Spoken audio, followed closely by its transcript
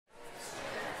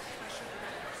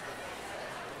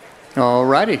All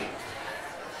righty.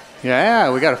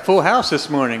 Yeah, we got a full house this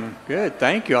morning. Good,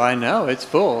 thank you. I know it's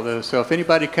full. So if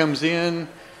anybody comes in,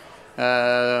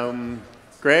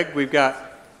 Greg, we've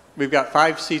got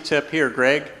 5 seats up here.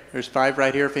 Greg, there's 5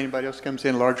 right here. If anybody else comes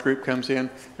in, a large group comes in,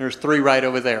 there's 3 right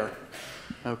over there.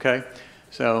 Okay,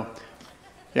 so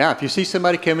yeah, if you see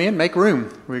somebody come in, make room.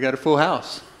 We got a full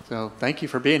house. So thank you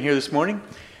for being here this morning.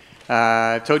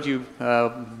 I told you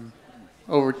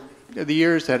over the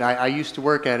years that I used to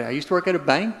work at a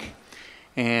bank.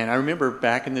 And I remember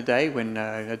back in the day when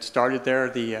I had started there,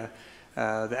 the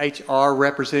HR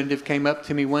representative came up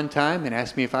to me one time and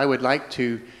asked me if I would like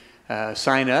to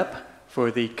sign up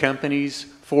for the company's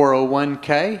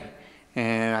 401k.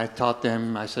 And I taught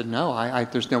them, I said, no,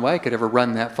 there's no way I could ever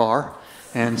run that far.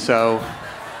 And so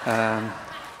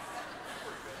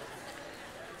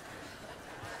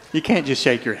you can't just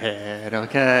shake your head,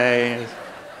 okay?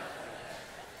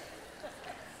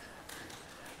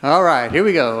 All right, here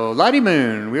we go. Lottie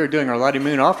Moon. We are doing our Lottie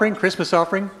Moon offering, Christmas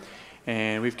offering,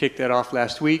 and we've kicked that off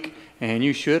last week. And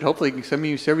you should, hopefully, some of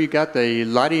you got the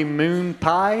Lottie Moon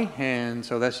pie, and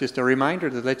so that's just a reminder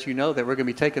to let you know that we're going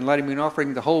to be taking Lottie Moon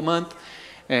offering the whole month,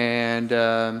 and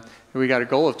we got a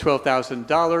goal of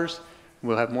 $12,000.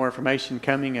 We'll have more information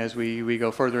coming as we go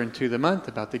further into the month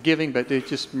about the giving, but it's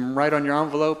just right on your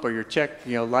envelope or your check,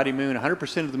 Lottie Moon,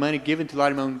 100% of the money given to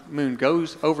Lottie Moon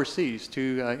goes overseas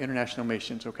to international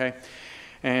missions, okay?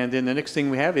 And then the next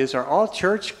thing we have is our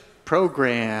all-church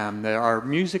program, our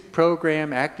music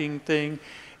program, acting thing.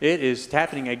 It is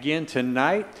happening again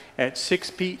tonight at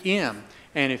 6 p.m.,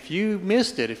 and if you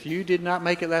missed it, if you did not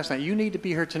make it last night, you need to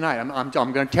be here tonight. I'm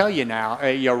going to tell you now,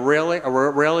 you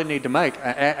really need to make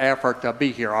an effort to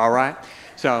be here, all right?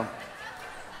 So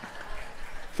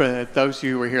for those of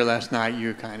you who were here last night,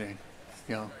 you kind of,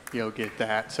 you'll get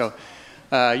that. So,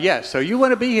 so you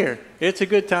want to be here. It's a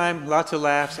good time, lots of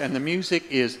laughs, and the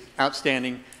music is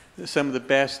outstanding. Some of the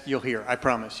best you'll hear, I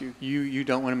promise you. You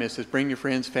don't want to miss this. Bring your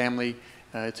friends, family.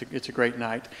 It's a great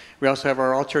night. We also have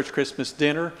our all-church Christmas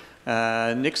dinner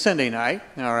next Sunday night.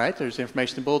 All right, there's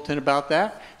information in the bulletin about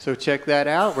that. So check that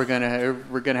out. We'll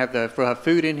have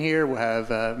food in here. We'll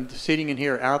have seating in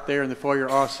here, out there in the foyer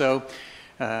also.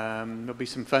 There'll be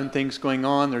some fun things going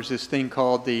on. There's this thing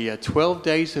called the 12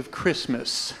 Days of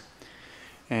Christmas.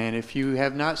 And if you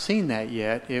have not seen that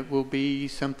yet, it will be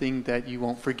something that you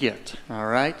won't forget. All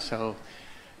right? So,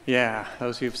 yeah,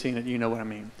 those who have seen it, you know what I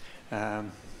mean.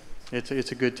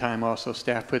 It's a good time also.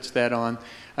 Staff puts that on.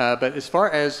 But as far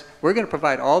as we're going to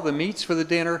provide all the meats for the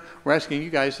dinner, we're asking you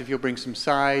guys if you'll bring some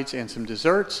sides and some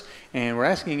desserts. And we're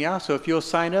asking you also if you'll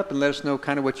sign up and let us know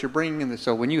kind of what you're bringing. And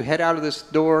so when you head out of this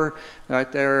door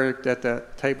right there at the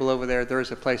table over there, there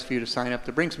is a place for you to sign up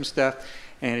to bring some stuff.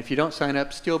 And if you don't sign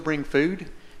up, still bring food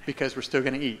because we're still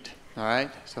going to eat. All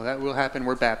right? So that will happen.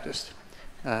 We're Baptist.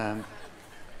 And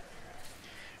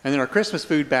then our Christmas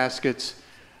food baskets.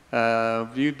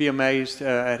 You'd be amazed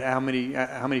at how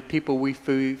many people we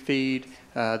feed,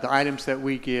 the items that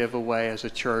we give away as a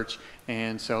church.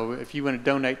 And so if you want to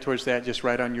donate towards that, just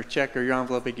write on your check or your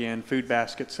envelope again, food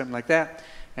basket, something like that.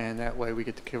 And that way we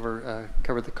get to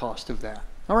cover the cost of that.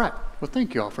 All right. Well,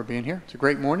 thank you all for being here. It's a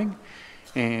great morning.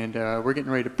 And we're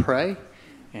getting ready to pray.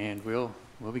 And we'll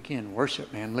begin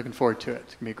worship, man. Looking forward to it.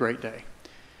 It's going to be a great day.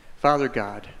 Father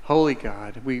God, Holy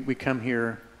God, we come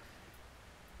here.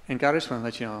 And God, I just want to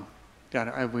let you know,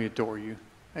 God, we adore you.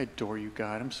 I adore you,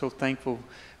 God. I'm so thankful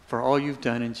for all you've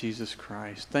done in Jesus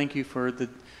Christ. Thank you for the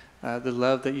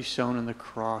love that you've shown on the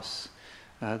cross,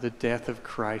 the death of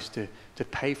Christ to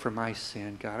pay for my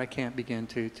sin. God, I can't begin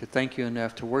to thank you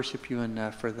enough, to worship you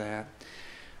enough for that.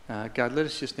 God, let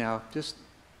us just now just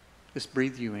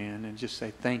breathe you in and just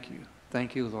say thank you.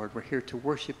 Thank you, Lord. We're here to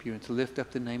worship you and to lift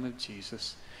up the name of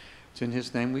Jesus. It's in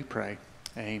his name we pray.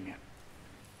 Amen.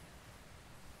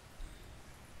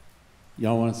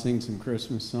 Y'all want to sing some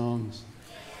Christmas songs?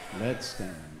 Let's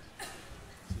stand.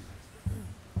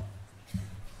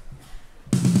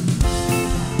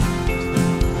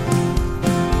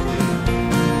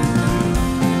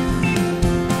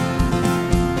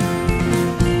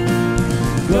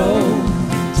 Go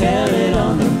tell it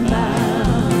on the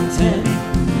mountain,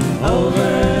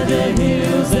 over the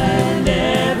hills and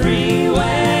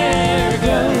everywhere.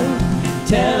 Go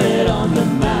tell it on the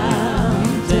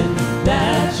mountain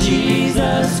that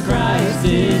Jesus Christ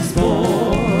is born.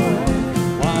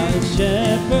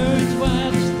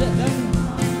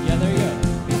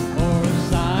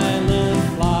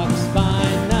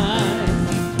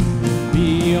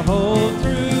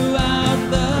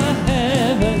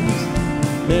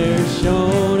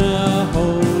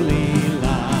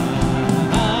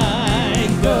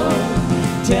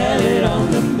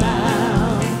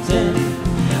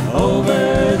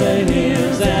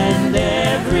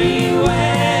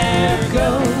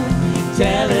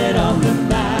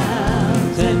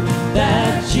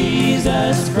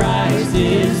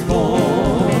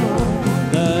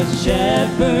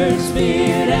 shepherds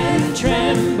feared and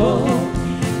trembled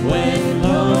when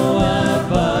low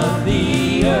above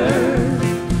the earth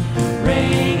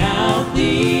rang out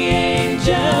the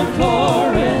angel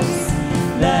chorus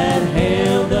that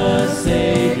hailed the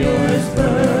Savior's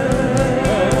birth.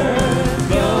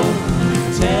 Go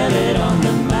tell it on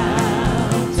the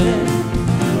mountain,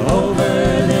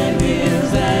 over the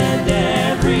hills and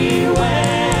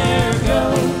everywhere.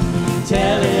 Go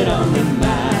tell it on the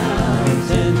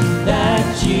mountain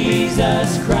that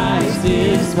Jesus Christ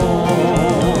is born.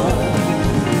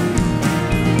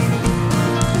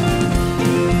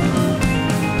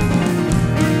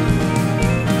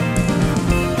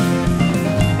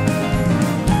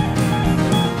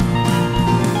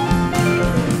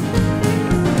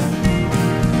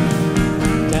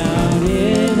 Down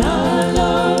in a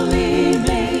lowly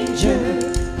manger,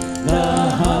 the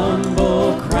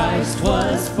humble Christ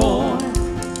was born,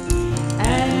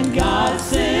 and God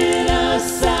sent us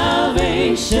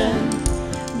salvation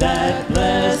that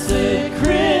blessed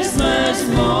Christmas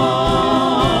morn.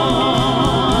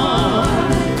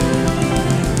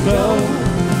 Go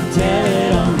tell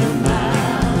it on the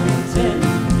mountain,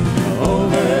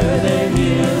 over the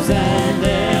hills and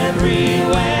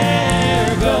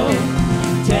everywhere. Go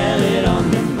tell it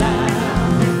on the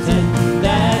mountain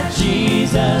that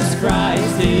Jesus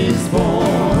Christ is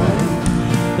born,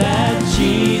 that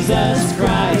Jesus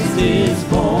Christ is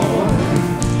born,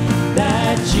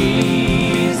 that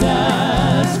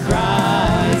Jesus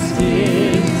Christ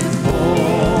is born.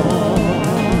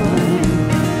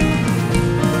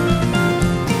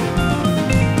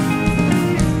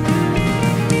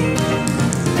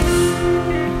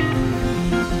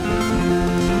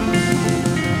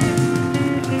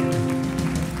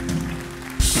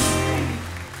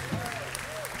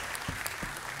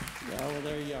 Yeah, well,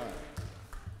 there you are.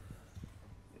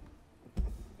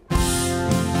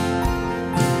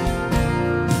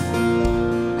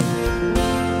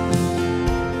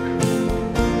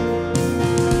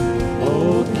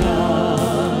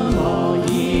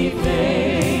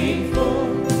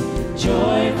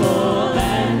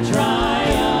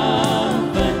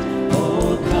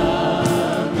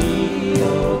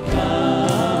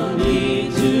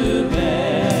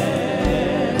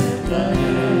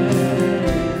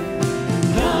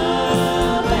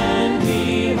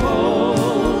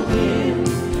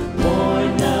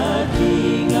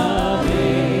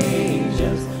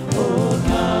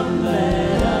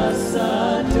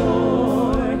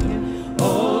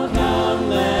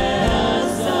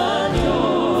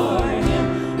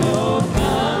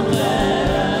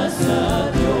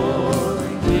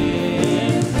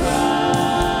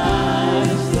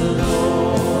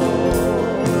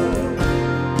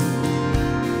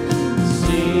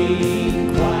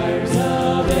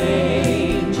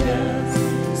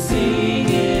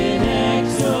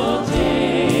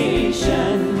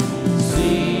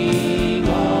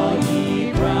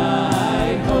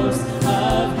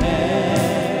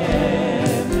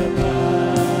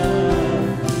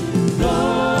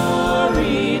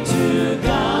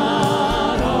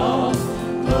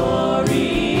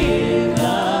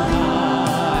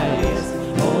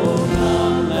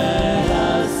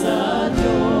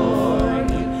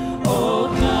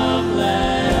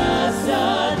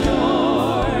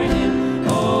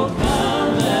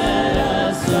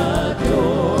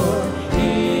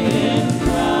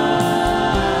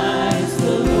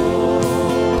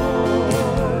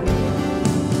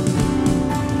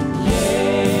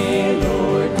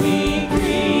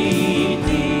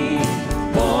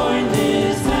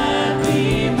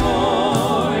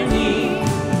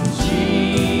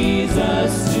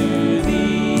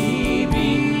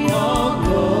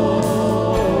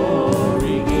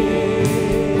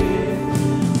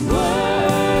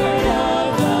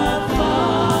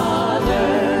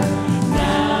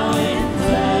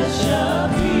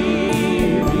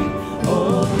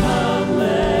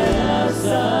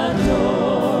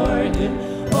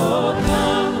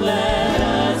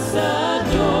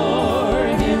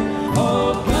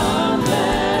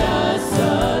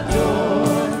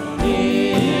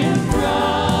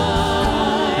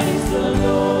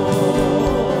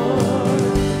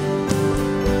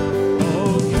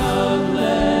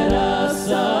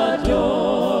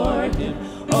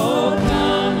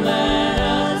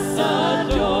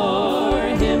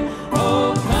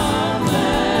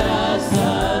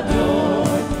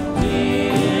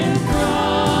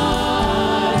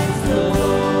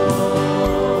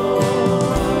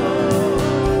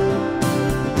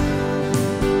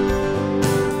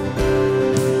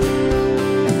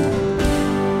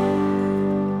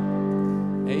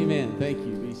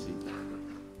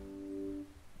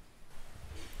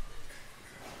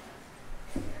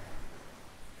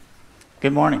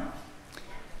 Good morning.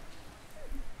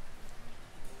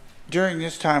 During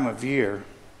this time of year,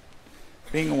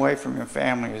 being away from your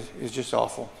family is just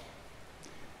awful.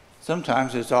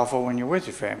 Sometimes it's awful when you're with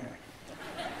your family.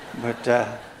 But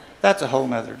that's a whole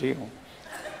nother deal.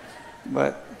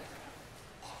 But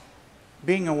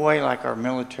being away like our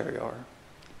military are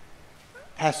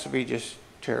has to be just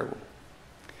terrible.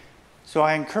 So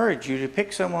I encourage you to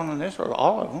pick someone on this, or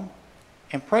all of them,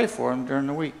 and pray for them during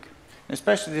the week,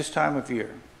 especially this time of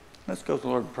year. Let's go to the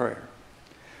Lord in prayer.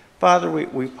 Father,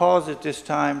 we pause at this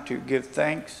time to give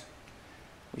thanks.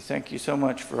 We thank you so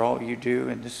much for all you do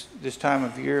in this time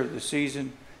of year, the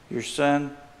season, your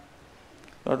Son.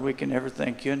 Lord, we can never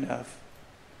thank you enough.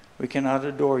 We cannot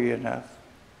adore you enough.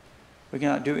 We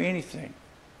cannot do anything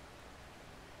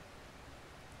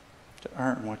to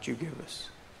earn what you give us.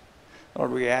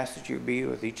 Lord, we ask that you be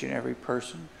with each and every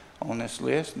person on this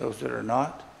list, those that are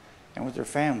not, and with their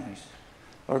families.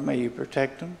 Lord, may you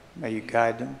protect them, may you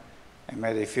guide them, and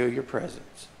may they feel your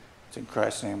presence. It's in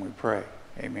Christ's name we pray.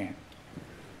 Amen.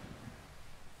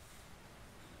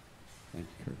 Thank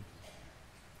you, Kurt.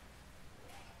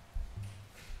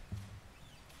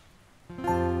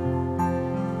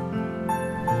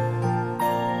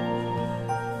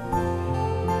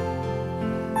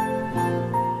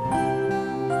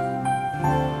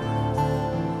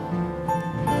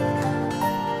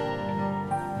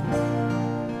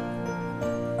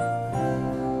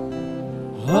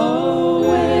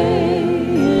 Away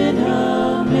in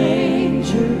a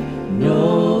manger,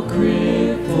 no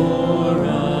crib for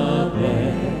a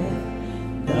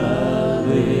bed. The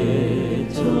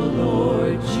little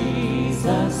Lord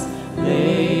Jesus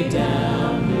laid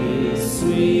down his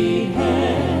sweet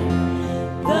head.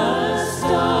 The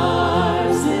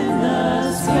stars in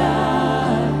the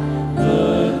sky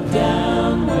looked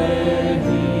down where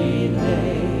he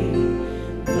lay.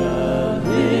 The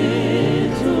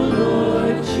little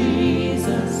Lord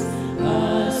Jesus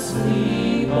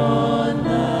asleep on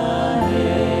the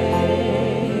hay.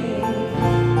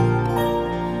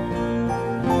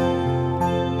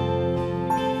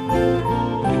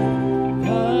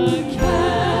 A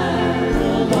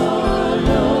carol all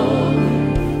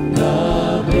alone,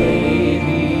 the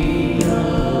baby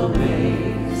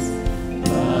awakes.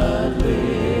 But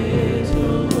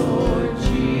little Lord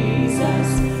Jesus,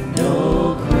 no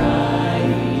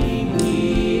crying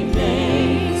he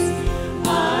makes. I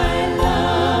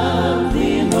love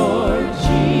thee, Lord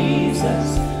Jesus,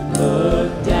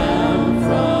 look down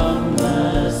from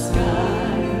the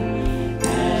sky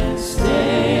and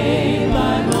stay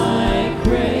by my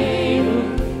cradle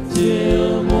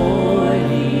till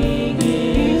morning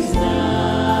is nigh.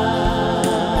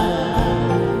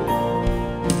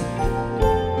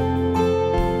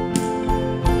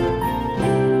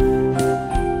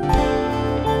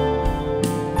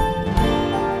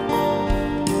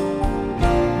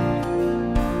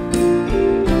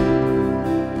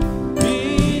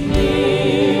 Be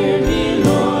near me,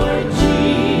 Lord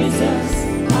Jesus,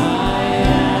 I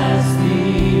ask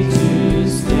thee to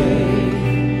stay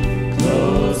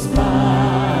close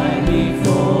by me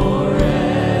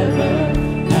forever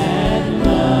and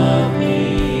love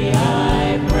me,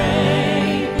 I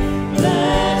pray.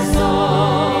 Bless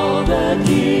all the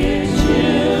dear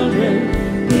children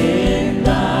in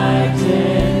thy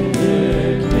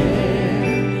tender care,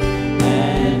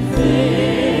 and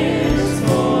fix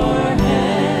for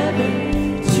heaven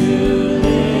to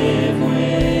live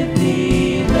with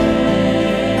thee there.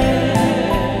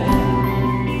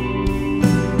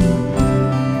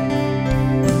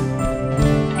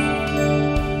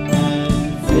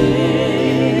 And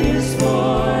fix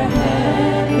for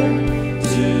heaven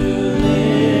to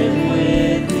live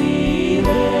with thee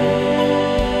there.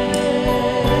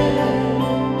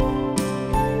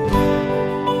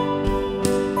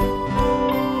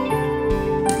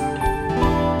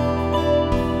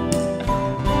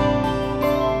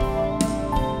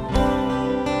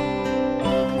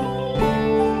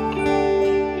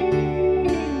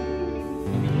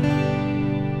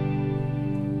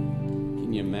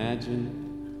 Can you imagine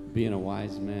being a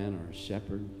wise man or a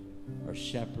shepherd or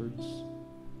shepherds?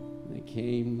 And they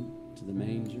came to the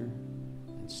manger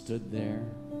and stood there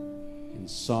and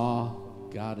saw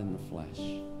God in the flesh.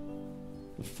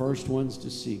 The first ones to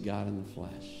see God in the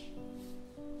flesh.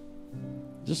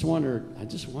 I just wonder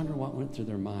what went through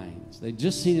their minds. They'd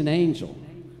just seen an angel,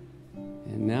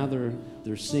 and now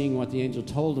they're seeing what the angel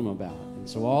told them about. And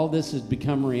so all this has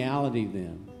become reality to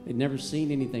them. They'd never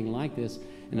seen anything like this.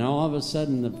 And all of a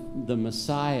sudden, the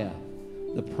Messiah,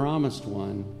 the promised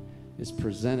one, is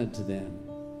presented to them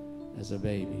as a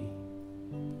baby.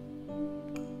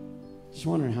 Just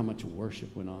wondering how much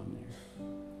worship went on there.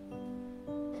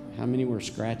 How many were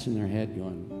scratching their head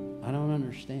going, I don't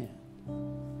understand?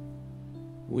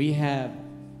 We have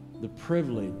the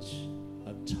privilege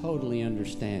of totally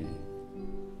understanding.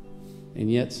 And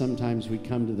yet sometimes we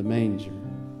come to the manger.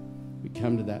 We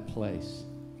come to that place.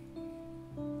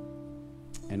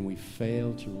 And we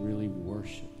fail to really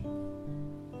worship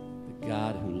the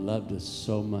God who loved us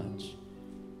so much.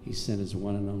 He sent his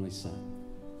one and only Son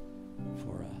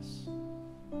for us.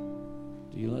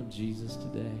 Do you love Jesus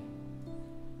today?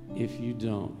 If you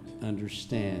don't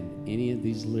understand any of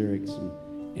these lyrics,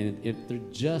 and if they're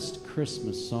just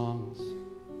Christmas songs,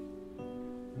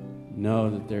 know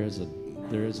that there is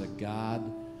a God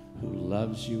who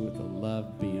loves you with a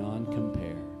love beyond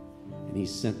compare, and he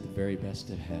sent the very best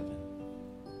of heaven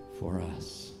for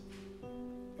us.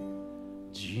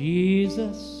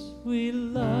 Jesus, we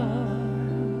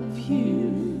love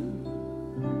you.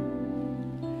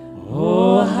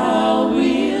 Oh, how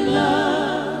we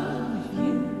love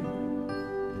you.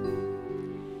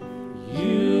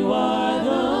 You are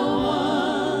the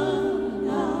one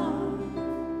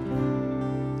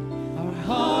our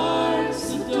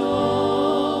hearts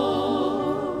adore.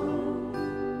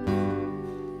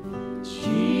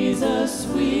 Jesus,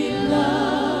 we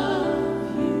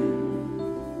love you.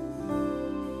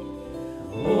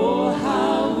 Oh,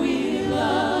 how we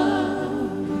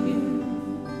love you.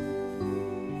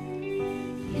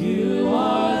 You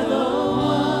are the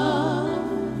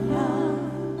one.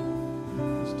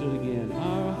 Let's do it again.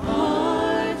 Our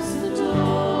hearts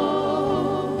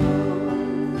adore.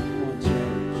 Come on,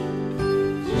 church.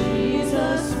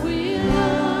 Jesus, we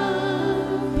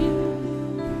love you.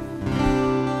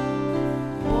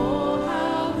 Oh,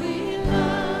 how we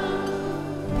love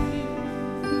you.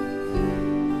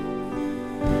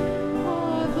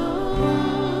 Are the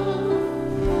hearts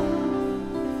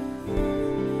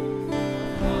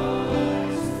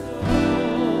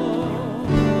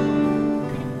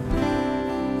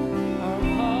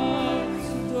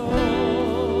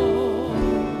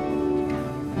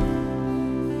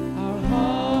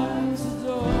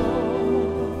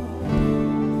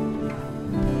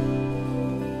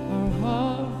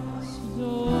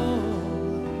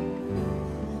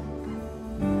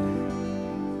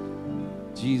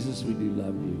Jesus, we do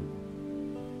love you.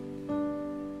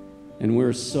 And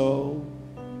we're so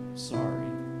sorry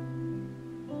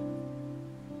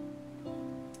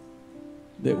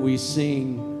that we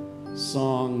sing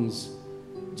songs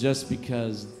just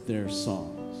because they're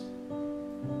songs.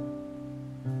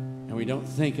 And we don't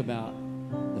think about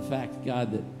the fact,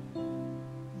 God, that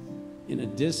in a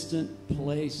distant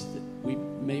place that we've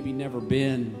maybe never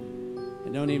been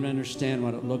and don't even understand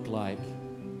what it looked like,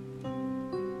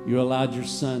 you allowed your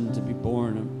Son to be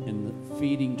born in the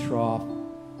feeding trough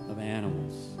of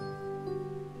animals.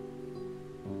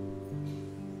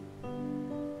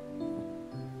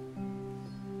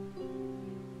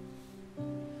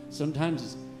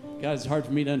 Sometimes, God, it's hard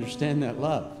for me to understand that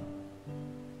love.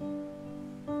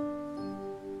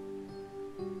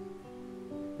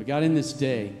 But God, in this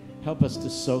day, help us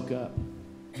to soak up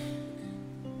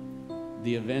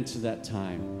the events of that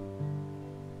time,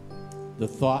 the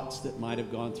thoughts that might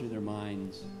have gone through their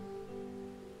minds.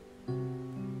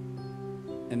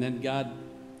 And then, God,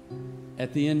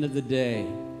 at the end of the day,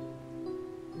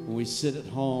 when we sit at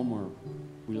home or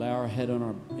we lay our head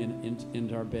on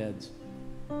into our beds,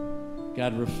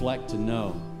 God, reflect to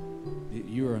know that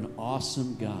you are an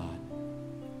awesome God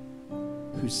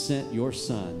who sent your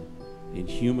Son in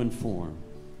human form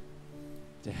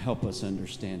to help us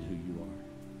understand who you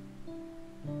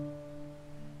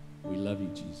are. We love you,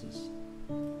 Jesus.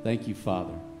 Thank you,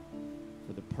 Father,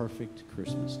 for the perfect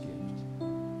Christmas gift.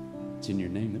 It's in your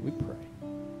name that we pray.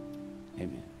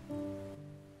 Amen.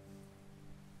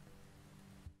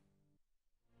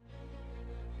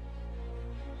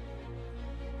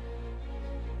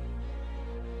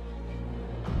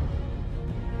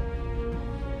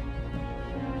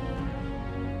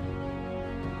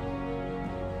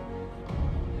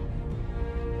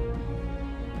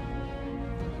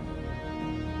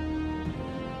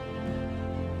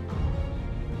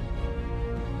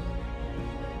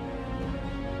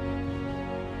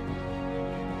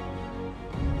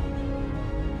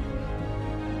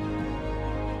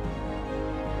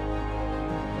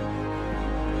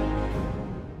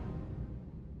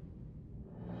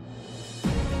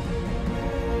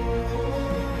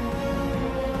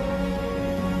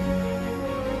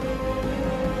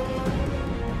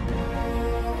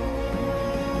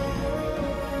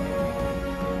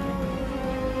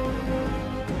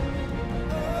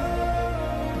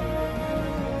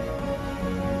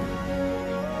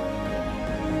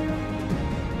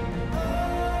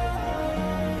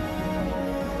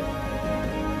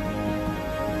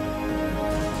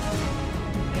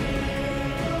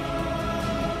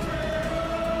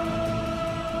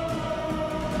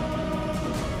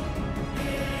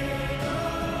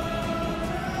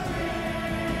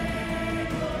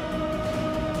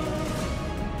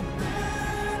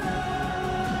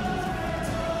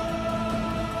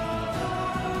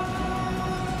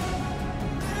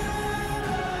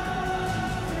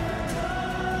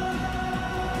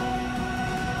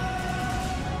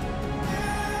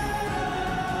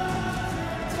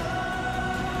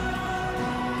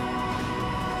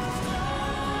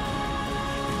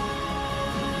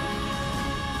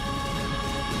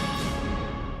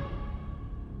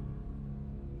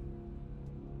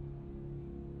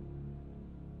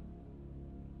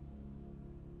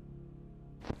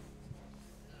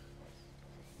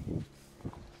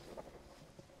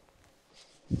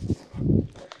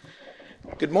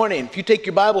 Good morning. If you take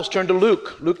your Bibles, turn to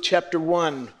Luke chapter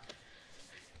 1.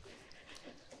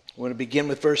 We're going to begin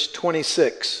with verse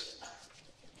 26.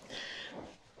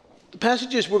 The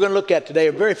passages we're going to look at today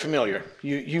are very familiar.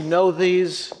 You know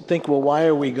these. Think, well, why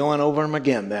are we going over them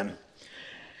again then?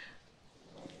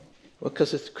 Well,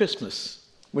 because it's Christmas.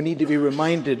 We need to be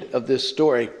reminded of this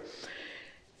story.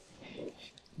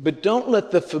 But don't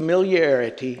let the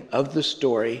familiarity of the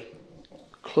story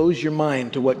close your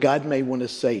mind to what God may want to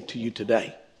say to you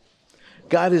today.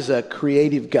 God is a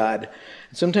creative God.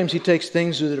 And sometimes he takes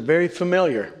things that are very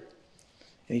familiar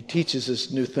and he teaches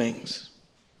us new things.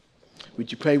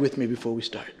 Would you pray with me before we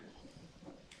start?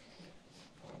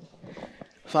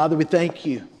 Father, we thank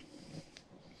you.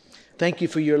 Thank you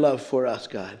for your love for us,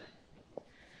 God.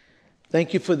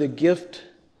 Thank you for the gift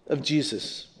of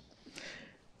Jesus.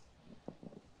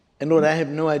 And Lord, I have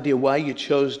no idea why you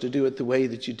chose to do it the way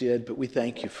that you did, but we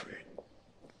thank you for it.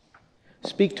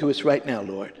 Speak to us right now,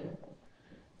 Lord.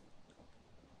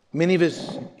 Many of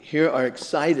us here are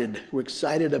excited. We're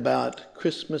excited about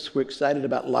Christmas. We're excited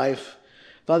about life.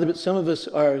 Father, but some of us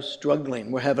are struggling.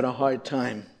 We're having a hard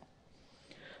time.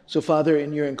 So, Father,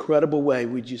 in your incredible way,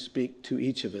 would you speak to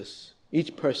each of us,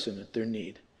 each person at their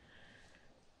need.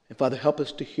 And Father, help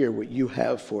us to hear what you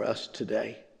have for us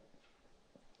today.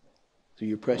 Through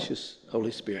your precious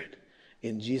Holy Spirit.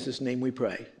 In Jesus' name we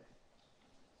pray.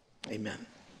 Amen.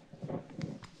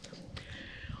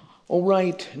 All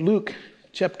right, Luke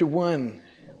chapter 1,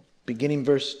 beginning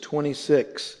verse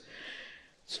 26.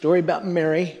 Story about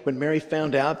Mary. When Mary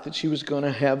found out that she was going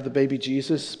to have the baby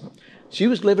Jesus, she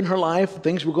was living her life.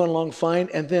 Things were going along fine.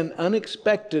 And then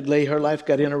unexpectedly, her life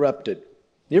got interrupted.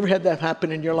 You ever had that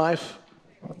happen in your life?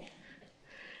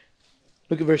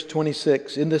 Look at verse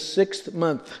 26. In the 6th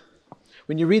month.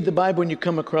 When you read the Bible and you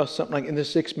come across something like in the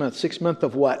 6th month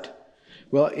of what?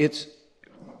 Well, it's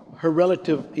her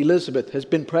relative Elizabeth has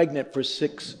been pregnant for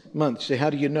 6 months. You say, how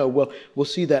do you know? Well, we'll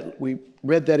see that. We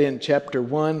read that in chapter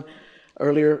 1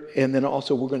 earlier, and then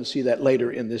also we're going to see that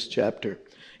later in this chapter.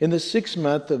 In the 6th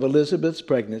month of Elizabeth's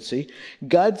pregnancy,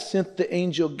 God sent the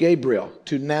angel Gabriel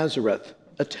to Nazareth,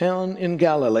 a town in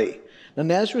Galilee. Now,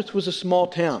 Nazareth was a small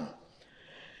town.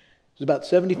 It's about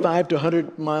 75 to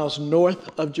 100 miles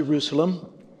north of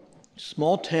Jerusalem.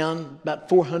 Small town, about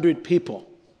 400 people.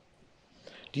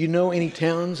 Do you know any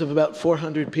towns of about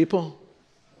 400 people?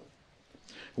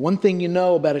 One thing you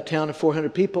know about a town of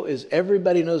 400 people is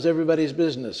everybody knows everybody's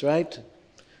business, right?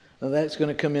 Now that's going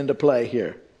to come into play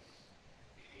here.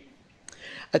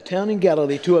 A town in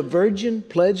Galilee, to a virgin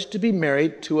pledged to be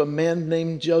married to a man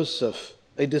named Joseph,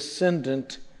 a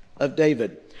descendant of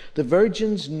David. The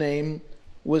virgin's name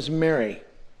was Mary.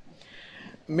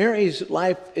 Mary's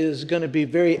life is going to be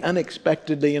very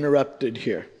unexpectedly interrupted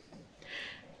here.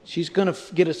 She's going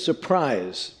to get a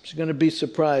surprise. She's going to be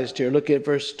surprised here. Look at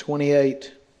verse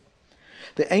 28.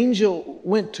 The angel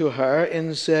went to her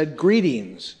and said,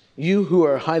 "Greetings, you who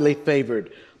are highly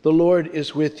favored. The Lord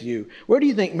is with you." Where do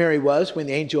you think Mary was when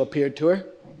the angel appeared to her?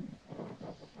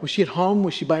 Was she at home?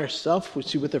 Was she by herself? Was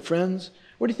she with her friends?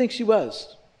 Where do you think she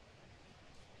was?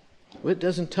 Well, it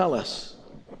doesn't tell us.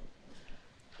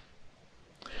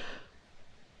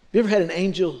 Have you ever had an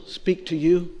angel speak to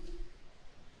you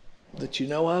that you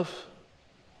know of?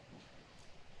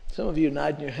 Some of you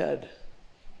nodding your head.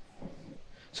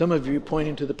 Some of you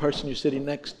pointing to the person you're sitting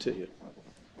next to you.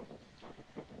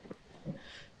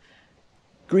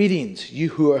 Greetings, you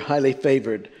who are highly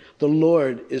favored. The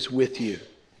Lord is with you.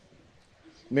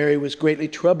 Mary was greatly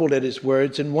troubled at his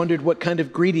words and wondered what kind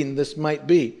of greeting this might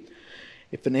be.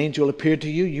 If an angel appeared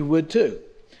to you, you would too.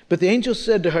 But the angel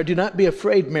said to her, "Do not be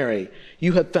afraid, Mary.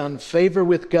 You have found favor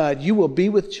with God. You will be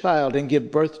with child and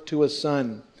give birth to a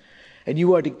son, and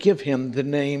you are to give him the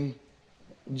name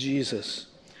Jesus."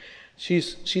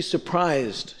 She's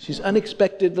surprised. She's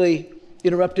unexpectedly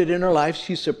interrupted in her life.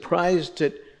 She's surprised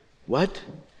at what?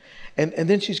 And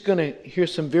then she's going to hear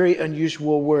some very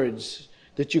unusual words,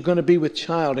 that you're going to be with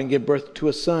child and give birth to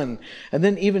a son. And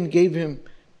then even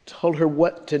told her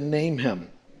what to name him.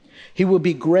 He will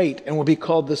be great and will be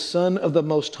called the Son of the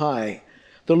Most High.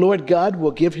 The Lord God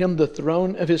will give him the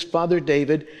throne of his father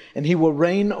David, and he will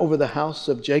reign over the house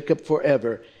of Jacob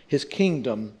forever. His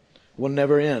kingdom will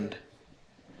never end.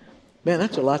 Man,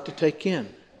 that's a lot to take in.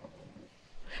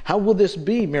 "How will this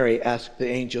be?" Mary asked the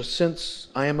angel, "since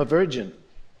I am a virgin?"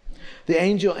 The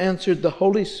angel answered, "The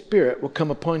Holy Spirit will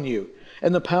come upon you,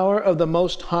 and the power of the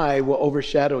Most High will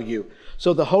overshadow you.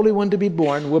 So the Holy One to be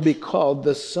born will be called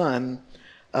the Son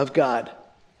of God."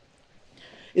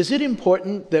 Is it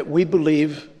important that we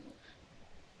believe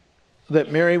that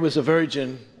Mary was a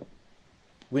virgin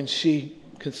when she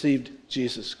conceived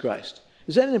Jesus Christ?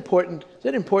 Is that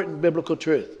an important biblical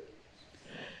truth?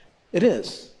 It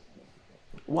is.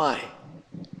 Why?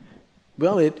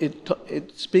 Well,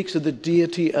 it speaks of the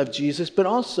deity of Jesus, but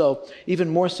also, even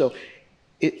more so,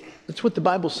 it's what the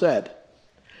Bible said.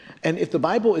 And if the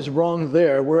Bible is wrong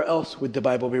there, where else would the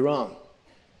Bible be wrong?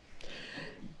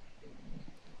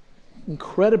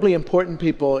 Incredibly important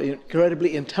people,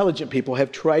 incredibly intelligent people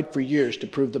have tried for years to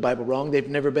prove the Bible wrong. They've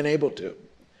never been able to.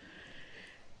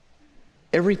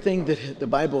 Everything that the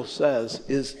Bible says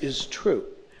is true,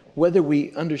 whether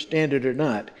we understand it or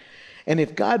not. And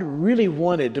if God really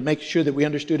wanted to make sure that we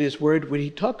understood his word, would he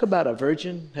talk about a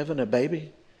virgin having a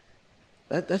baby?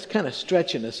 That's kind of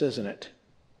stretching us, isn't it?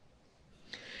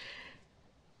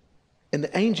 And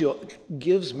the angel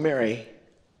gives Mary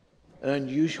an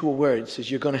unusual word, says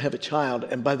you're going to have a child.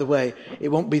 And by the way, it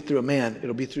won't be through a man.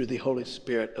 It'll be through the Holy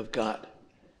Spirit of God.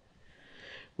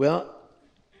 Well,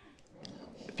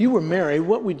 if you were Mary,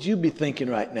 what would you be thinking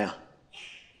right now?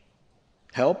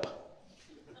 Help?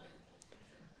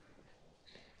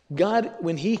 God,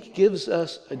 when he gives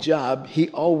us a job, he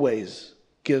always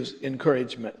gives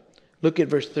encouragement. Look at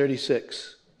verse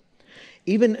 36.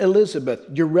 Even Elizabeth,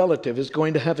 your relative, is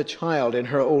going to have a child in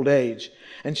her old age,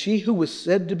 and she who was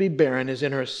said to be barren is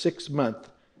in her 6th month.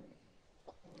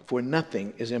 For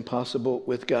nothing is impossible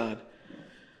with God.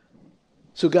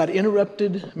 So God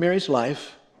interrupted Mary's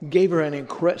life, gave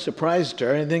her surprised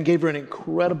her, and then gave her an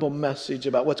incredible message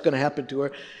about what's going to happen to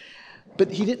her.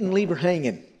 But he didn't leave her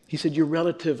hanging. He said, your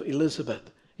relative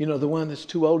Elizabeth, you know, the one that's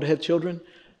too old to have children,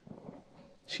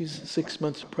 she's 6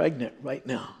 months pregnant right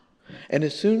now. And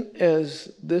as soon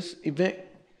as this event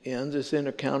ends, this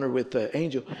encounter with the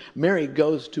angel, Mary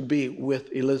goes to be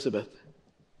with Elizabeth.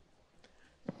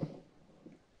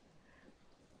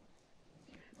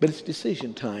 But it's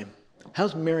decision time.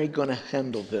 How's Mary going to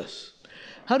handle this?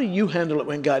 How do you handle it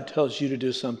when God tells you to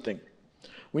do something?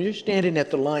 When you're standing at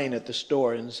the line at the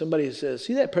store and somebody says,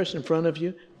 see that person in front of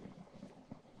you?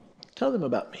 Tell them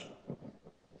about me.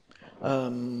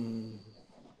 The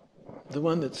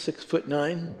one that's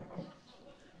 6'9".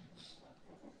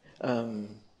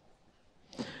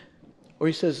 Or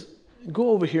he says,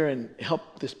 go over here and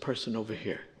help this person over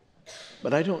here.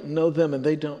 But I don't know them and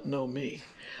they don't know me.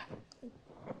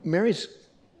 Mary's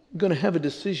going to have a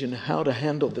decision how to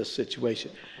handle this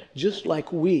situation. Just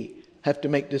like we have to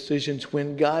make decisions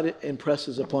when God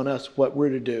impresses upon us what we're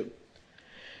to do.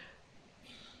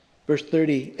 Verse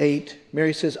 38,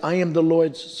 Mary says, I am the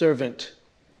Lord's servant.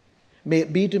 May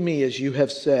it be to me as you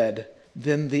have said.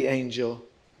 Then the angel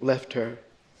left her.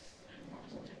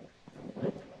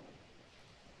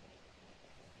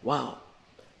 Wow,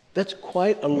 that's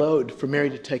quite a load for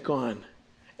Mary to take on.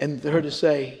 And for her to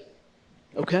say,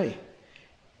 okay,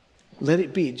 let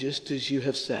it be just as you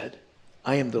have said.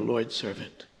 I am the Lord's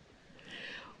servant.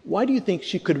 Why do you think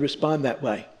she could respond that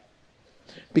way?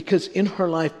 Because in her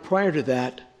life prior to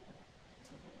that,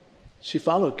 she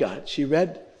followed God. She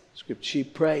read Scripture. She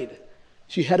prayed.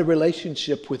 She had a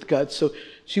relationship with God. So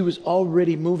she was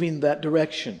already moving that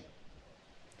direction.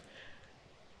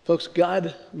 Folks,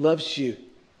 God loves you.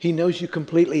 He knows you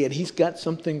completely, and he's got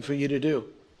something for you to do.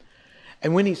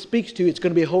 And when he speaks to you, it's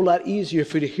going to be a whole lot easier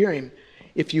for you to hear him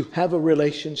if you have a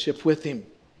relationship with him.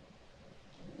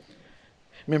 I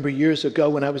remember years ago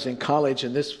when I was in college,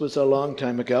 and this was a long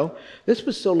time ago. This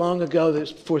was so long ago,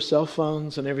 this before cell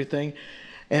phones and everything.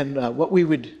 And what we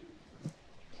would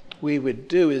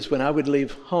do is when I would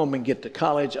leave home and get to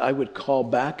college, I would call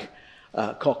back,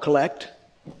 call collect.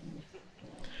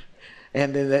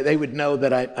 And then they would know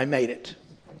that I made it.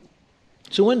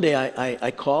 So one day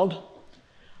I called,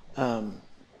 and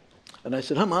I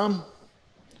said, hi, Mom.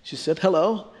 She said,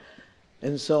 hello.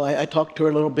 And so I talked to her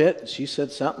a little bit. She said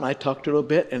something. I talked to her a little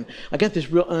bit. And I got this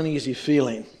real uneasy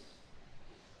feeling.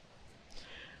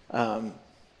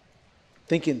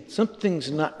 Thinking, something's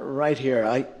not right here.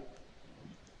 I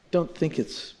don't think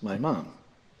it's my mom.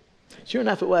 Sure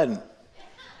enough, it wasn't. I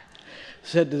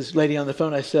said to this lady on the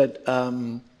phone, I said,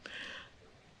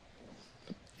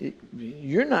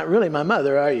 you're not really my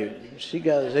mother, are you? She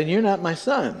goes, and you're not my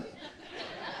son.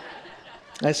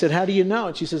 I said, how do you know?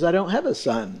 And she says, I don't have a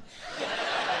son.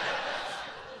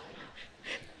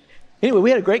 Anyway, we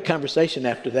had a great conversation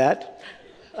after that.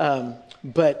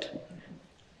 But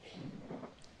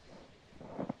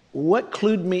what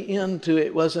clued me into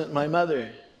it wasn't my mother.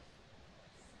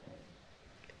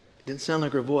 It didn't sound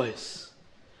like her voice.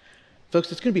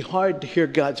 Folks, it's going to be hard to hear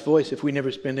God's voice if we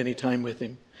never spend any time with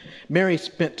him. Mary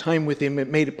spent time with him. It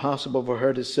made it possible for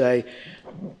her to say,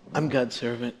 I'm God's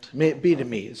servant. May it be to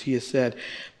me, as he has said.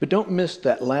 But don't miss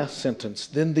that last sentence.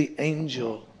 Then the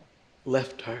angel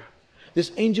left her.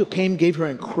 This angel came, gave her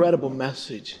an incredible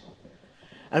message.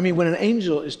 I mean, when an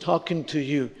angel is talking to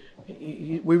you,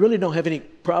 we really don't have any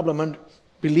problem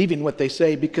believing what they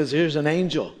say, because here's an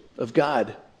angel of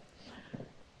God.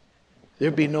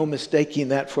 There'd be no mistaking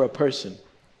that for a person.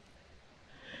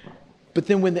 But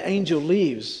then when the angel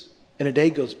leaves, and a day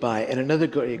goes by, and another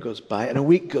day goes by, and a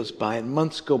week goes by, and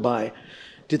months go by,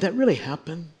 did that really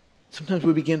happen? Sometimes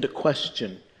we begin to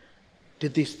question,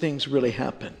 did these things really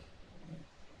happen?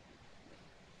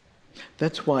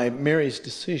 That's why Mary's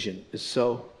decision is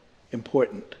so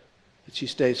important, that she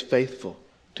stays faithful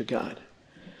to God.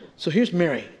 So here's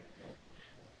Mary.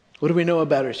 What do we know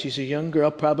about her? She's a young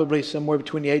girl, probably somewhere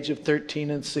between the age of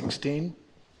 13 and 16.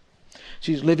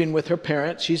 She's living with her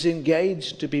parents. She's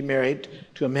engaged to be married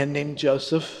to a man named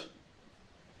Joseph.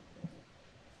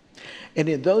 And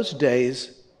in those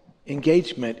days,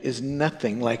 engagement is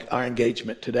nothing like our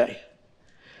engagement today.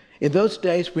 In those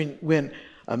days, when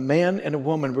a man and a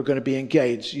woman were going to be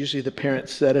engaged, usually the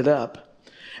parents set it up.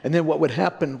 And then what would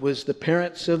happen was the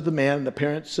parents of the man and the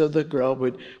parents of the girl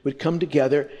would come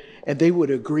together, and they would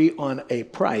agree on a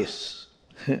price.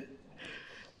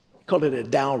 Called it a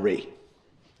dowry.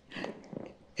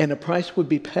 And a price would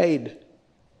be paid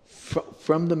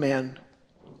from the man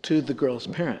to the girl's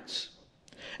parents.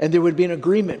 And there would be an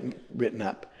agreement written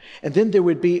up. And then there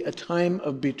would be a time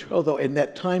of betrothal. In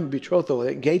that time of betrothal,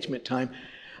 engagement time,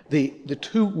 the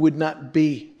two would not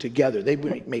be together. They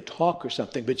may talk or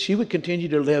something, but she would continue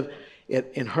to live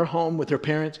in her home with her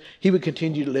parents. He would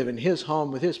continue to live in his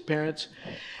home with his parents.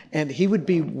 And he would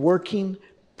be working,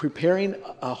 preparing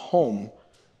a home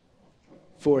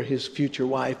for his future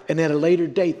wife. And at a later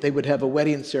date, they would have a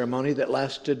wedding ceremony that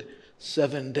lasted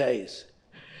 7 days.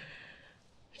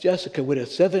 Jessica, would a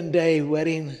 7-day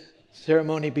wedding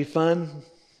ceremony be fun?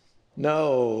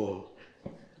 No.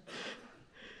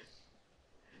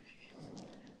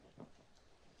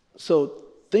 So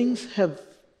things have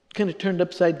kind of turned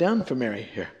upside down for Mary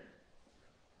here.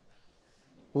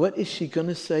 What is she going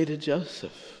to say to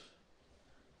Joseph?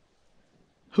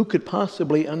 Who could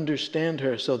possibly understand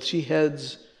her? So she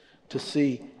heads to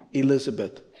see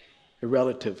Elizabeth, a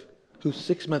relative, who's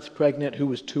 6 months pregnant, who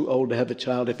was too old to have a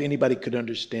child. If anybody could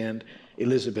understand,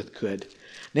 Elizabeth could.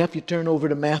 Now if you turn over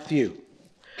to Matthew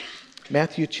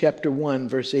chapter 1,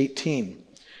 verse 18.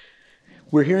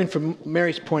 We're hearing from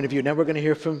Mary's point of view. Now we're going to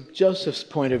hear from Joseph's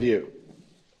point of view.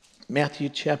 Matthew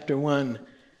chapter 1,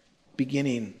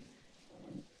 beginning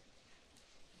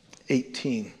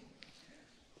 18.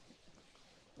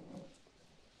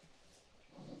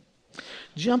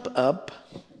 Jump up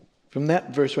from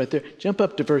that verse right there. Jump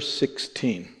up to verse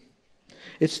 16.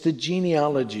 It's the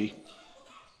genealogy.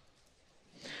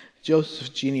 Joseph's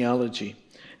genealogy.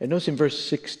 And notice in verse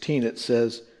 16 it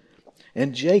says,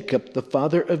 "And Jacob, the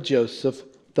father of Joseph,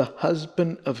 the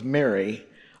husband of Mary,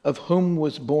 of whom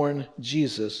was born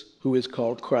Jesus, who is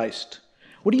called Christ."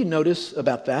 What do you notice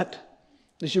about that?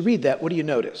 As you read that, what do you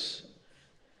notice?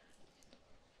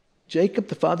 Jacob,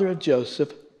 the father of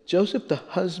Joseph, Joseph, the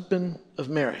husband of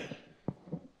Mary,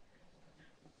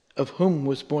 of whom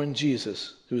was born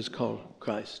Jesus, who is called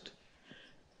Christ.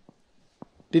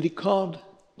 Did he call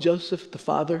Joseph the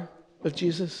father of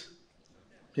Jesus?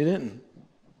 He didn't.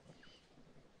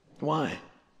 Why?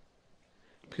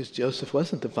 Because Joseph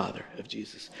wasn't the father of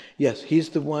Jesus. Yes, he's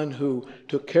the one who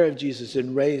took care of Jesus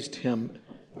and raised him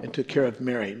and took care of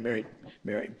Mary,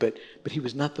 but he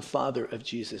was not the father of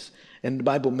Jesus. And the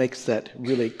Bible makes that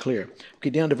really clear. Okay,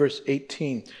 down to verse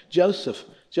 18. Joseph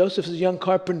is a young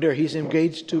carpenter. He's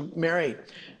engaged to Mary.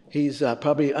 He's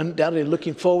probably undoubtedly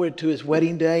looking forward to his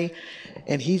wedding day,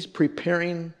 and he's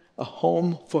preparing a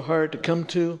home for her to come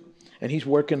to, and he's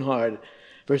working hard.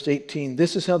 Verse 18,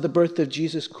 "This is how the birth of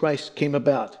Jesus Christ came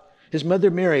about. His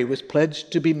mother Mary was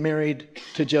pledged to be married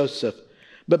to Joseph.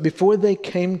 But before they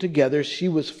came together, she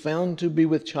was found to be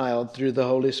with child through the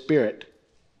Holy Spirit."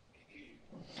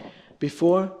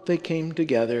 Before they came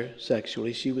together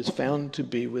sexually, she was found to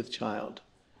be with child.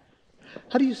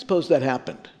 How do you suppose that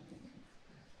happened?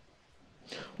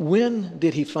 When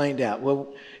did he find out?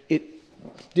 Well,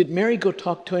 did Mary go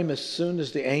talk to him as soon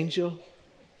as the angel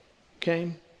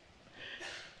came?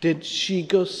 Did she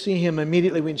go see him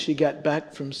immediately when she got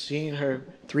back from seeing her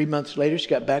 3 months later? She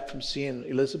got back from seeing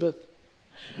Elizabeth.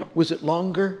 Was it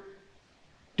longer?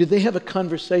 Did they have a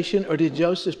conversation, or did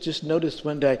Joseph just notice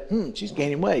one day, she's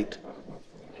gaining weight?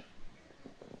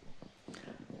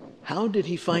 How did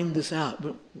he find this out?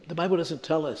 The Bible doesn't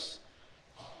tell us.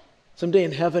 Someday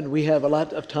in heaven, we have a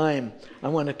lot of time. I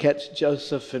want to catch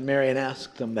Joseph and Mary and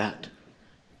ask them that.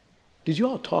 Did you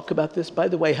all talk about this? By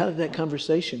the way, how did that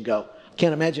conversation go?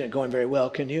 Can't imagine it going very well,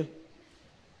 can you?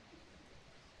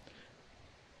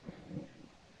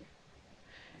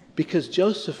 Because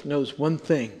Joseph knows one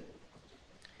thing.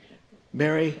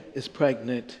 Mary is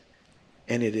pregnant,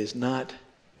 and it is not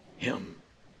him.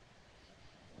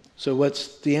 So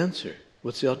what's the answer?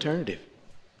 What's the alternative?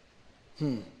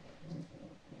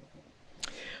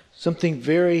 Something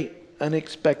very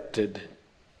unexpected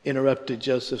interrupted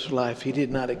Joseph's life. He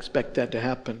did not expect that to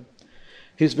happen.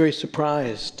 He was very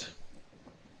surprised.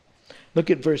 Look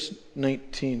at verse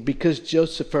 19. Because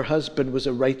Joseph, her husband, was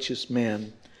a righteous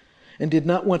man and did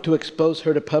not want to expose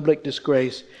her to public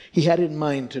disgrace, he had in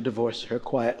mind to divorce her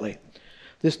quietly.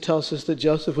 This tells us that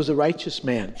Joseph was a righteous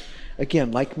man.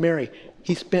 Again, like Mary,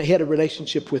 he had a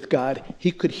relationship with God.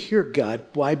 He could hear God.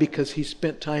 Why? Because he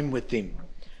spent time with him.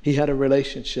 He had a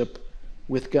relationship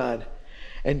with God.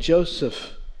 And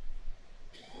Joseph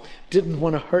didn't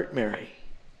want to hurt Mary.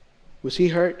 Was he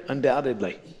hurt?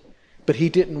 Undoubtedly. But he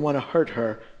didn't want to hurt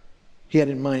her. He had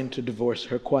in mind to divorce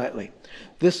her quietly.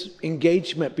 This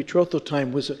engagement, betrothal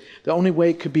time, was the only way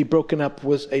it could be broken up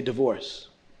was a divorce.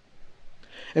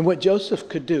 And what Joseph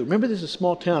could do, remember this is a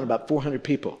small town, about 400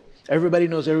 people. Everybody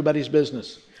knows everybody's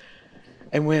business.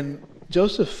 And when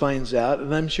Joseph finds out,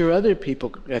 and I'm sure other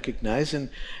people recognize,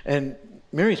 and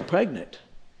Mary's pregnant,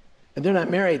 and they're not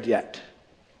married yet.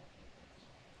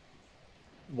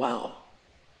 Wow.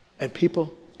 And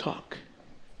people talk.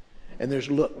 And there's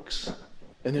looks.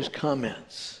 And there's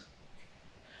comments.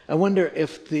 I wonder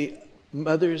if the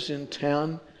mothers in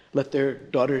town let their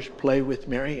daughters play with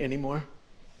Mary anymore.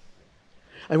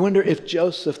 I wonder if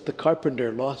Joseph the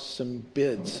carpenter lost some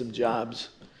bids, some jobs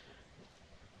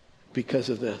because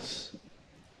of this.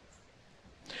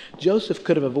 Joseph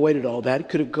could have avoided all that. He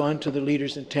could have gone to the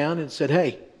leaders in town and said,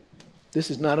 hey,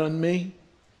 this is not on me.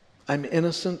 I'm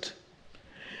innocent.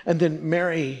 And then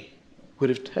Mary would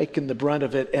have taken the brunt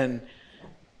of it and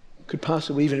could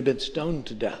possibly even have been stoned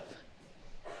to death.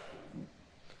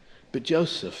 But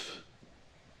Joseph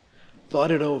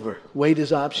thought it over, weighed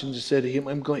his options, and said to him,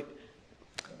 I'm going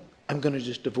to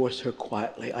just divorce her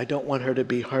quietly. I don't want her to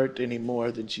be hurt any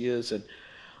more than she is, and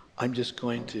I'm just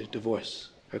going to divorce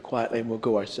her quietly, and we'll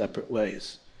go our separate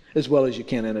ways, as well as you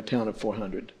can in a town of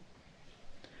 400.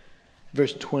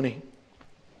 Verse 20.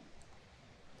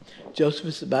 Joseph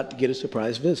is about to get a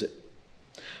surprise visit.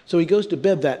 So he goes to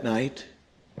bed that night,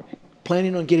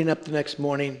 planning on getting up the next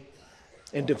morning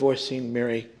and divorcing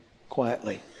Mary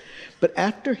quietly. But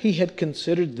after he had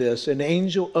considered this, an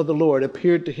angel of the Lord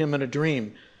appeared to him in a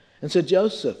dream and said,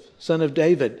 Joseph, son of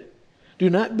David, do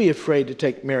not be afraid to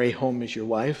take Mary home as your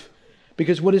wife,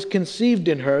 because what is conceived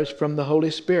in her is from the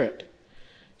Holy Spirit.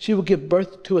 She will give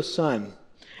birth to a son,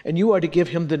 and you are to give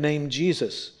him the name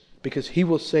Jesus, because he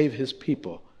will save his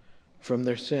people from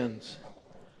their sins.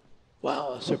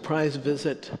 Wow, a surprise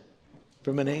visit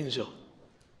from an angel,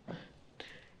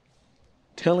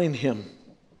 telling him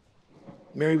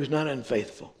Mary was not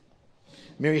unfaithful.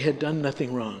 Mary had done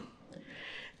nothing wrong.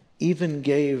 Even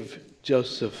gave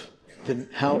Joseph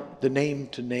the name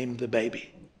to name the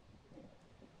baby.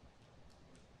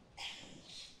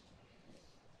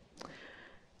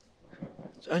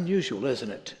 It's unusual,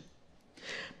 isn't it?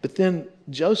 But then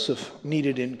Joseph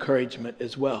needed encouragement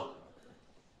as well.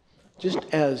 Just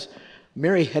as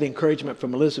Mary had encouragement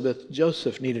from Elizabeth,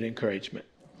 Joseph needed encouragement.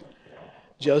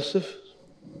 Joseph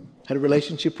had a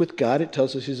relationship with God. It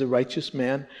tells us he's a righteous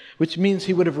man, which means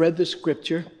he would have read the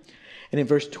scripture. And in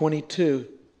verse 22,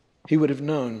 he would have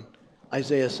known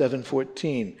Isaiah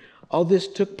 7:14. All this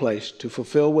took place to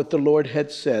fulfill what the Lord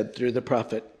had said through the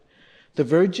prophet. The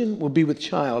virgin will be with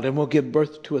child and will give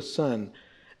birth to a son,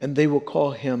 and they will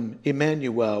call him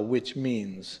Emmanuel, which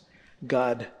means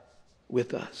God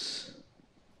with us.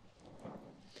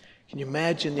 Can you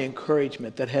imagine the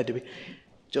encouragement that had to be?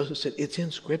 Joseph said, it's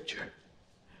in Scripture.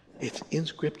 It's in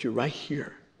Scripture right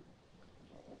here.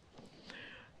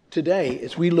 Today,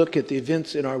 as we look at the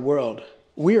events in our world,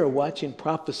 we are watching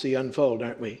prophecy unfold,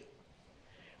 aren't we?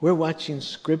 We're watching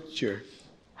Scripture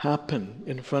happen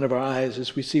in front of our eyes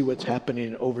as we see what's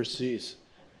happening overseas.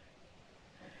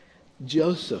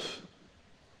 Joseph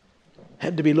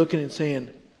had to be looking and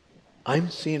saying, I'm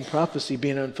seeing prophecy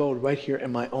being unfolded right here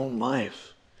in my own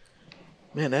life.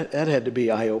 Man, that had to be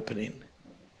eye-opening.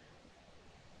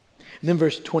 And then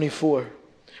verse 24,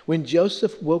 when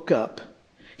Joseph woke up,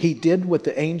 he did what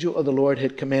the angel of the Lord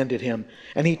had commanded him,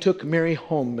 and he took Mary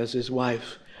home as his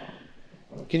wife.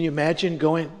 Can you imagine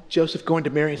Joseph going to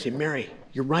Mary and saying, Mary,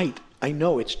 you're right. I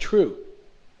know, it's true.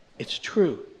 It's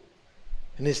true.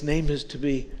 And his name is to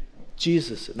be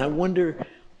Jesus. And I wonder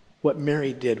what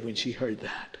Mary did when she heard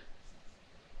that.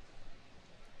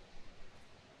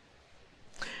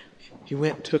 He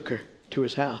went and took her to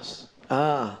his house.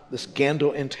 The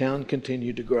scandal in town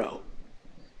continued to grow.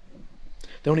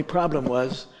 The only problem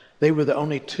was They were the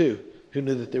only two who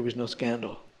knew that there was no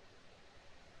scandal.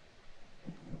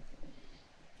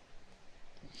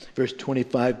 Verse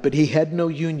 25, but he had no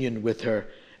union with her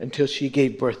until she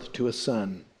gave birth to a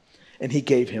son, and he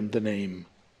gave him the name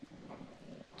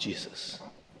Jesus.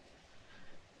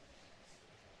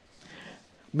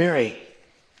 Mary,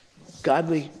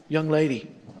 godly young lady,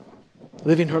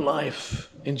 living her life,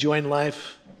 enjoying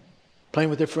life, playing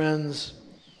with her friends,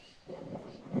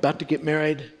 about to get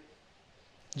married.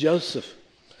 Joseph,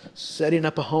 setting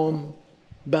up a home,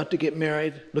 about to get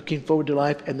married, looking forward to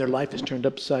life, and their life is turned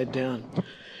upside down.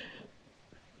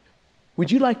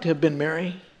 Would you like to have been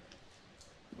Mary?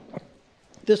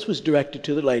 This was directed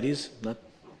to the ladies.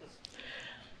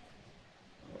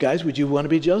 Guys, would you want to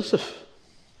be Joseph?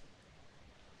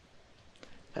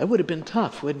 That would have been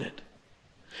tough, wouldn't it?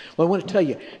 Well, I want to tell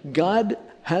you, God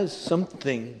has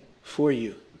something for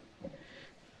you.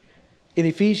 In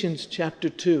Ephesians chapter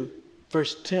 2,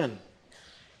 verse 10,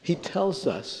 he tells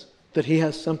us that he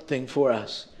has something for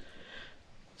us.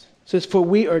 It says, for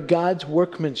we are God's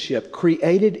workmanship,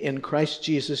 created in Christ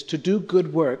Jesus to do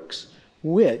good works,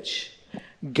 which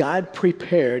God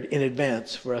prepared in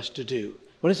advance for us to do.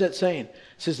 What is that saying? It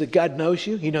says that God knows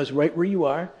you. He knows right where you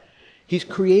are. He's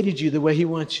created you the way he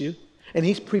wants you. And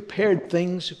he's prepared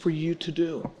things for you to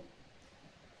do.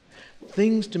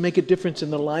 Things to make a difference in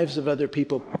the lives of other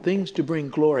people. Things to bring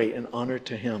glory and honor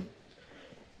to him.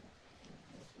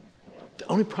 The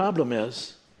only problem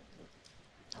is,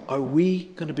 are we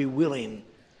going to be willing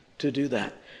to do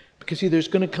that? Because see, there's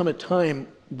going to come a time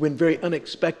when very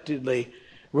unexpectedly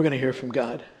we're going to hear from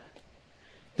God.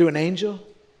 Through an angel?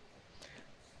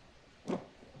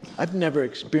 I've never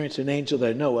experienced an angel that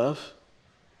I know of.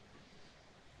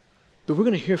 But we're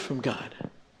going to hear from God.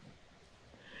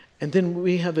 And then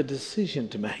we have a decision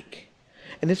to make.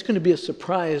 And it's going to be a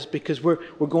surprise because we're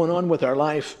going on with our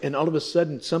life and all of a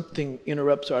sudden something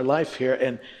interrupts our life here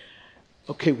and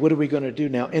okay, what are we going to do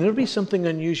now? And it'll be something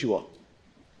unusual.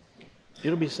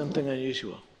 It'll be something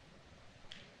unusual.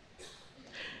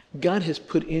 God has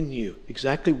put in you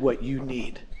exactly what you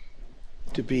need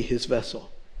to be his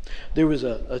vessel. There was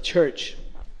a church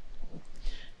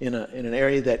in an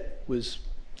area that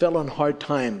fell on hard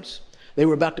times. They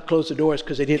were about to close the doors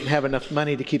because they didn't have enough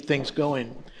money to keep things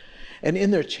going. And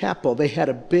in their chapel, they had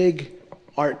a big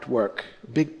artwork,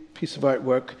 a big piece of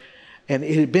artwork, and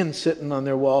it had been sitting on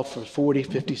their wall for 40,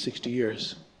 50, 60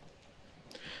 years.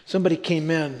 Somebody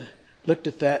came in, looked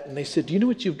at that, and they said, do you know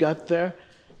what you've got there?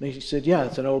 And he said, yeah,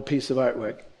 it's an old piece of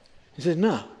artwork. He said,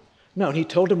 no. And he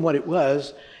told him what it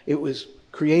was. It was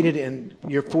created in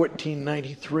year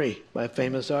 1493 by a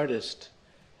famous artist.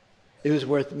 It was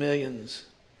worth millions.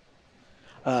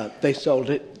 They sold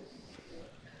it.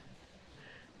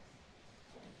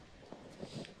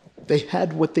 They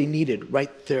had what they needed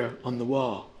right there on the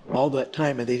wall all that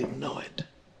time, and they didn't know it.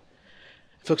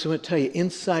 Folks, I want to tell you,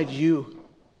 inside you,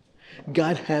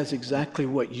 God has exactly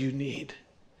what you need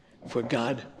for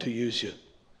God to use you.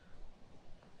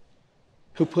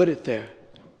 Who put it there?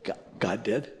 God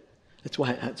did.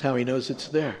 That's how he knows it's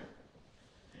there.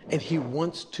 And he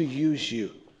wants to use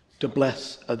you to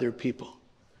bless other people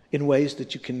in ways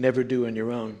that you can never do on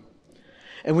your own.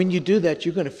 And when you do that,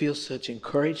 you're going to feel such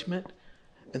encouragement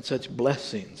and such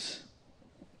blessings.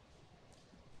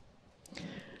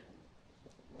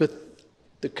 But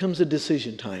there comes a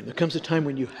decision time. There comes a time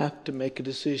when you have to make a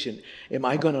decision. Am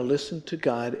I going to listen to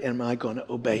God? Am I going to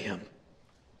obey him?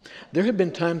 There have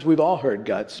been times we've all heard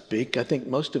God speak. I think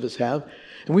most of us have.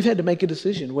 And we've had to make a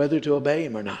decision whether to obey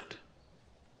him or not.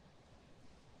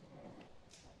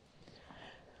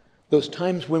 Those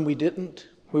times when we didn't,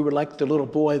 we were like the little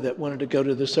boy that wanted to go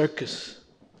to the circus.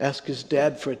 Asked his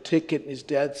dad for a ticket, and his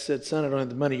dad said, son, I don't have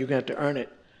the money. You're going to have to earn it.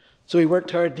 So he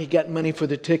worked hard, and he got money for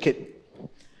the ticket.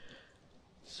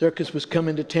 Circus was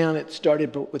coming to town. It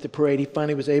started with the parade. He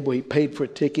finally was able. He paid for a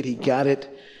ticket. He got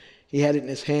it. He had it in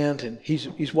his hand, and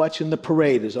he's watching the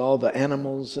parade as all the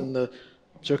animals and the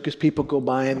circus people go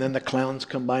by, and then the clowns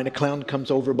come by, and a clown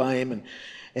comes over by him,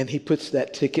 and he puts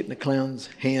that ticket in the clown's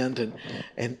hand,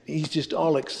 and he's just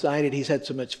all excited. He's had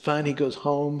so much fun. He goes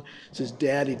home, says,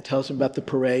 Dad, he tells him about the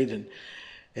parade,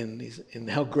 and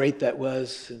how great that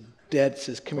was. And Dad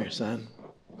says, come here, son.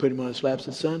 Put him on his lap and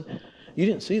says, son, you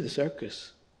didn't see the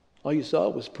circus. All you saw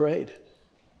was parade.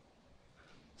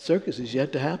 Circus is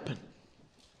yet to happen.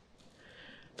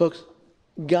 Folks,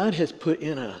 God has put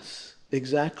in us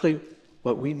exactly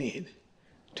what we need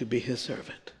to be his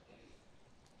servant.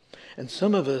 And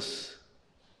some of us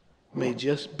may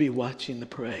just be watching the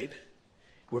parade.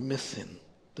 We're missing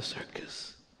the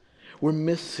circus. We're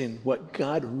missing what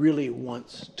God really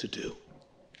wants to do.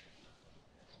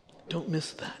 Don't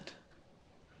miss that.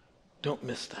 Don't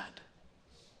miss that.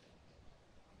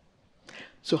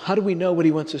 So how do we know what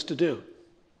he wants us to do?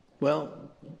 Well,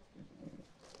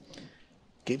 he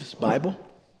gave us the Bible.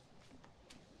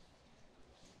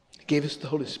 He gave us the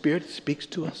Holy Spirit. He speaks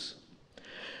to us.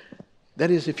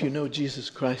 That is, if you know Jesus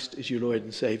Christ as your Lord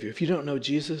and Savior. If you don't know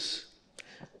Jesus,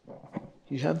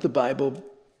 you have the Bible,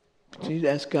 but you need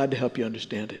to ask God to help you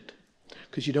understand it,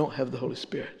 because you don't have the Holy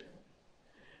Spirit.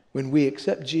 When we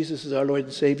accept Jesus as our Lord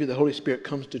and Savior, the Holy Spirit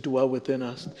comes to dwell within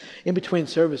us. In between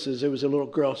services, there was a little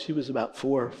girl. She was about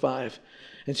 4 or 5.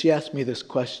 And she asked me this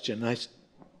question. I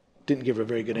didn't give her a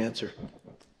very good answer.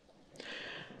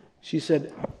 She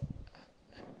said,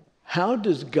 how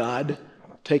does God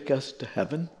take us to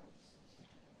heaven?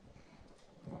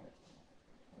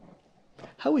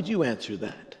 How would you answer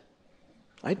that?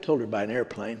 I told her by an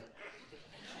airplane.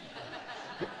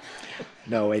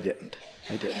 No, I didn't.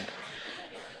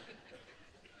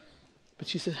 But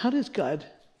she said, how does God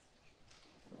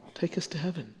take us to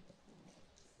heaven?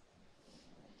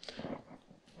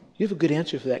 You have a good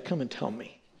answer for that? Come and tell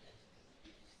me.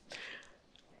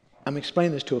 I'm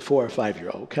explaining this to a 4 or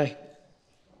 5-year-old, okay?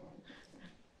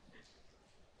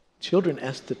 Children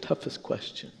ask the toughest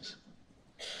questions.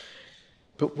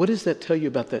 But what does that tell you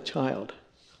about that child?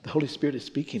 The Holy Spirit is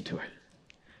speaking to her.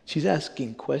 She's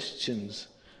asking questions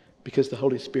because the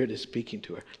Holy Spirit is speaking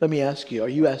to her. Let me ask you, are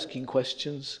you asking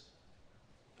questions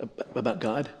about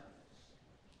God?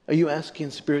 Are you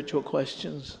asking spiritual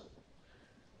questions?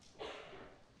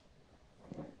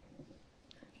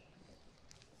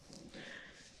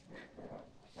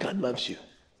 God loves you.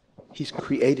 He's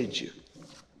created you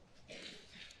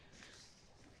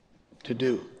to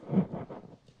do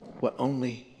what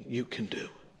only you can do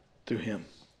through him.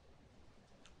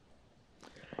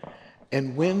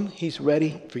 And when he's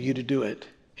ready for you to do it,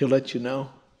 he'll let you know,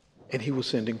 and he will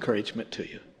send encouragement to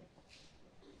you.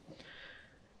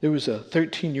 There was a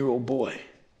 13-year-old boy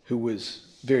who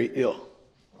was very ill.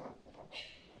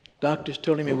 Doctors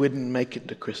told him he wouldn't make it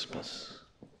to Christmas.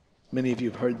 Many of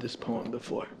you have heard this poem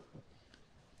before.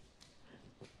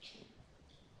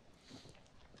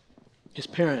 His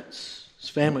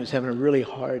family was having a really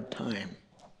hard time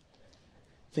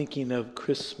thinking of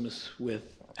Christmas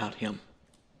without him.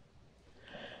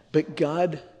 But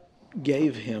God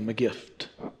gave him a gift.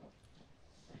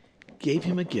 Gave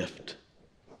him a gift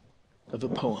of a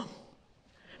poem.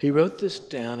 He wrote this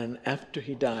down, and after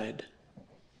he died,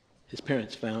 his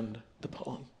parents found the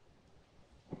poem.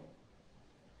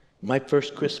 My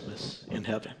first Christmas in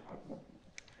heaven.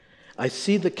 I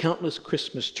see the countless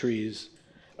Christmas trees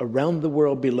around the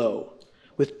world below,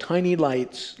 with tiny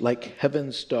lights like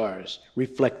heaven's stars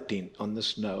reflecting on the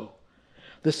snow.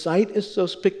 The sight is so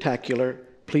spectacular,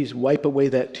 please wipe away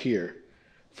that tear,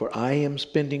 for I am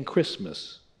spending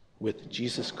Christmas with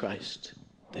Jesus Christ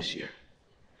this year.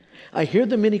 I hear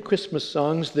the many Christmas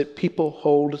songs that people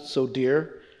hold so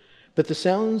dear, but the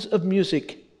sounds of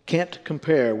music can't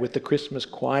compare with the Christmas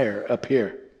choir up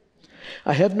here.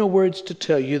 I have no words to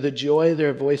tell you the joy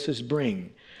their voices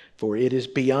bring, for it is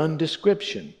beyond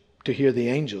description to hear the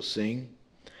angels sing.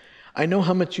 I know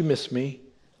how much you miss me.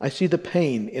 I see the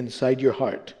pain inside your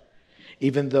heart.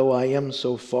 Even though I am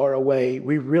so far away,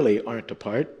 we really aren't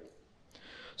apart.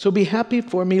 So be happy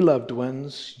for me, loved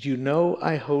ones. You know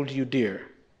I hold you dear.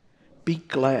 Be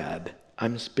glad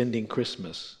I'm spending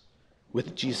Christmas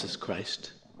with Jesus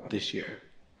Christ this year.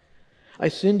 I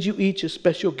send you each a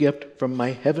special gift from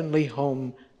my heavenly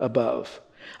home above.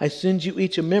 I send you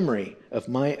each a memory of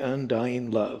my undying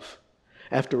love.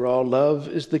 After all, love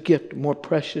is the gift more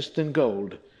precious than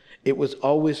gold. It was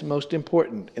always most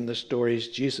important in the stories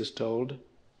Jesus told.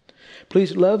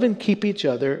 Please love and keep each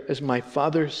other as my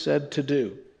Father said to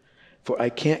do, for I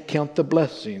can't count the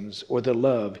blessings or the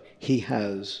love he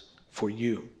has for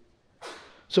you.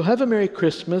 So have a Merry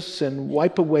Christmas and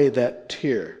wipe away that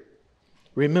tear.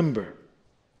 Remember,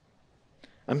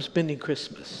 I'm spending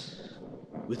Christmas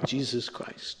with Jesus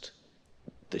Christ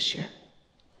this year.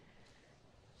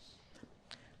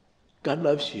 God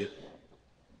loves you,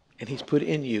 and he's put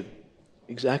in you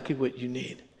exactly what you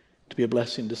need to be a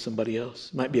blessing to somebody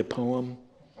else. It might be a poem.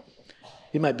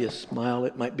 It might be a smile.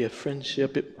 It might be a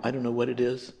friendship. I don't know what it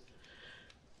is.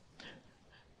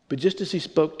 But just as he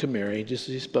spoke to Mary, just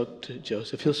as he spoke to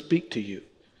Joseph, he'll speak to you.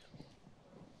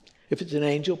 If it's an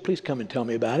angel, please come and tell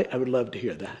me about it. I would love to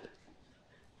hear that.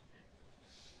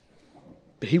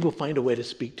 But he will find a way to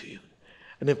speak to you.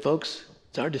 And then, folks,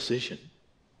 it's our decision.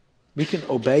 We can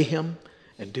obey him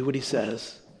and do what he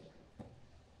says,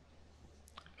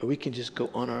 or we can just go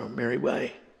on our merry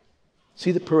way.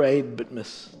 See the parade, but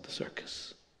miss the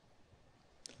circus.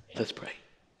 Let's pray.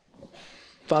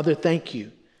 Father, thank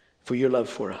you for your love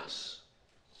for us.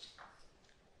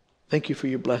 Thank you for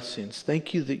your blessings.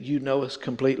 Thank you that you know us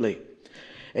completely.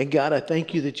 And God, I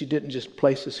thank you that you didn't just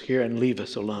place us here and leave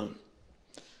us alone,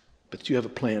 but you have a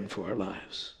plan for our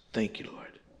lives. Thank you,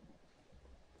 Lord.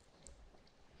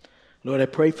 Lord, I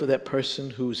pray for that person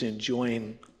who's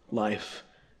enjoying life,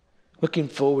 looking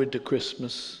forward to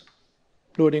Christmas.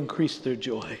 Lord, increase their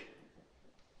joy.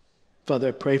 Father,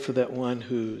 I pray for that one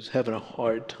who's having a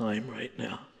hard time right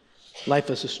now. Life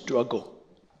is a struggle.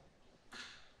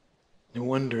 And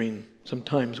wondering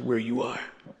sometimes where you are.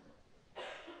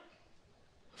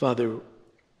 Father,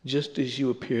 just as you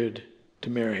appeared to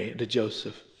Mary and to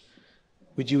Joseph,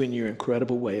 would you in your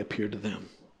incredible way appear to them?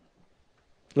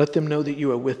 Let them know that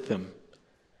you are with them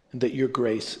and that your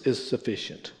grace is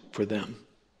sufficient for them.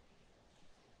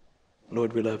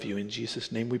 Lord, we love you. In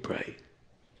Jesus' name we pray.